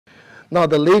Now,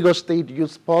 the Lagos State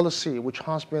Youth Policy, which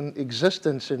has been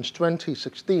existing since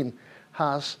 2016,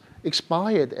 has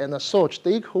expired, and as such,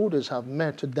 stakeholders have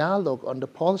met to dialogue on the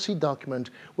policy document,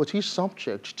 which is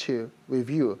subject to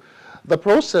review. The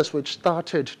process, which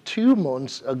started 2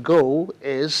 months ago,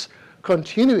 is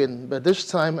continuing, but this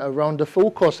time around the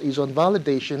focus is on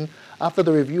validation after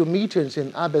the review meetings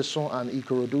in Abesan and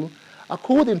Ikorodu.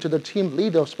 According to the team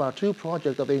leader of SPAR 2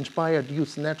 project of the Inspired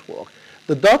Youth Network,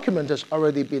 the document has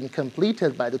already been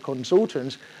completed by the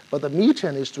consultants, but the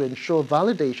meeting is to ensure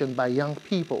validation by young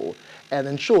people and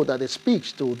ensure that it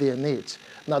speaks to their needs.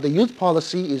 Now, the youth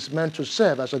policy is meant to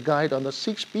serve as a guide on the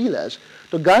 6 pillars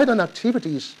to guide on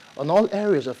activities on all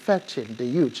areas affecting the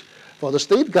youth. For the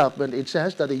state government, it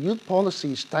says that the youth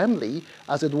policy is timely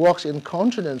as it works in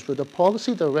consonance with the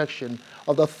policy direction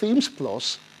of the Themes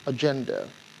Plus agenda.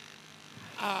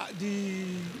 The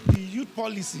youth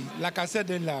policy, like I said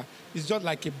earlier, is just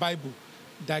like a Bible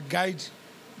that guides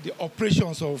the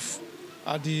operations of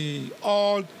the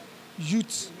all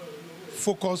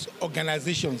youth-focused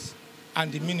organizations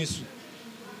and the ministry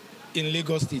in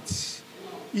Lagos State.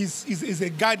 Is a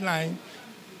guideline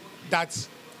that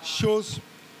shows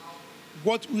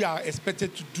what we are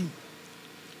expected to do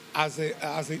as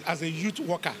a youth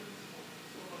worker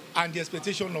and the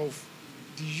expectation of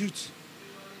the youth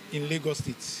in Lagos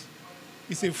State.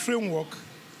 It's a framework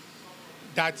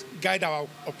that guides our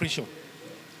operation.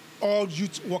 All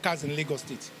youth workers in Lagos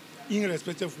State,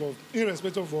 irrespective of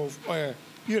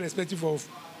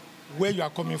where you are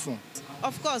coming from.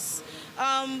 Of course,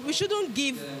 we shouldn't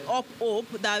give up hope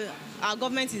that our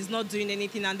government is not doing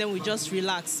anything and then we just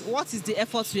relax. What is the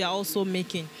efforts we are also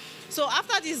making? So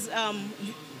after this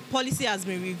policy has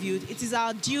been reviewed, it is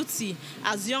our duty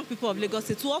as young people of Lagos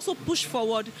State to also push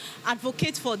forward,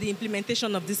 advocate for the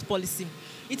implementation of this policy.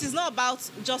 It is not about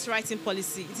just writing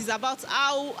policy. It is about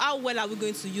how well are we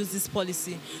going to use this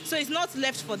policy. So it's not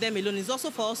left for them alone. It's also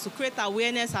for us to create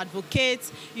awareness, advocate,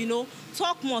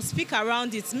 talk more, speak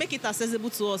around it, make it accessible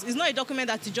to us. It's not a document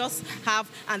that you just have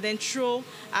and then throw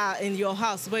in your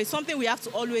house, but it's something we have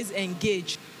to always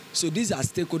engage. So these are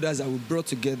stakeholders that we brought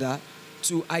together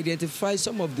to identify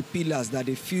some of the pillars that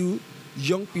they feel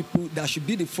young people, that should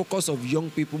be the focus of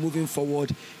young people moving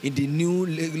forward in the new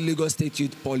Lagos State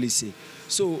Youth Policy.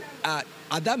 So at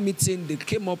that meeting, they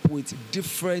came up with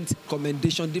different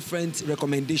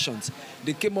recommendations.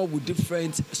 They came up with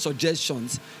different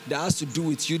suggestions that has to do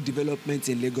with youth development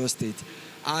in Lagos State.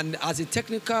 And as a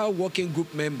technical working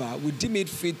group member, we deem it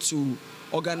fit to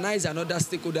organize another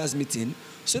stakeholders meeting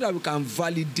so that we can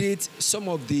validate some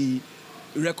of the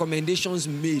recommendations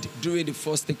made during the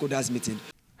first stakeholders meeting.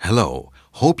 Hello,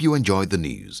 hope you enjoyed the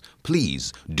news.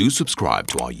 Please do subscribe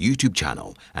to our YouTube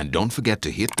channel and don't forget to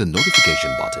hit the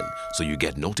notification button so you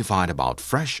get notified about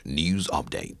fresh news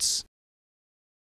updates.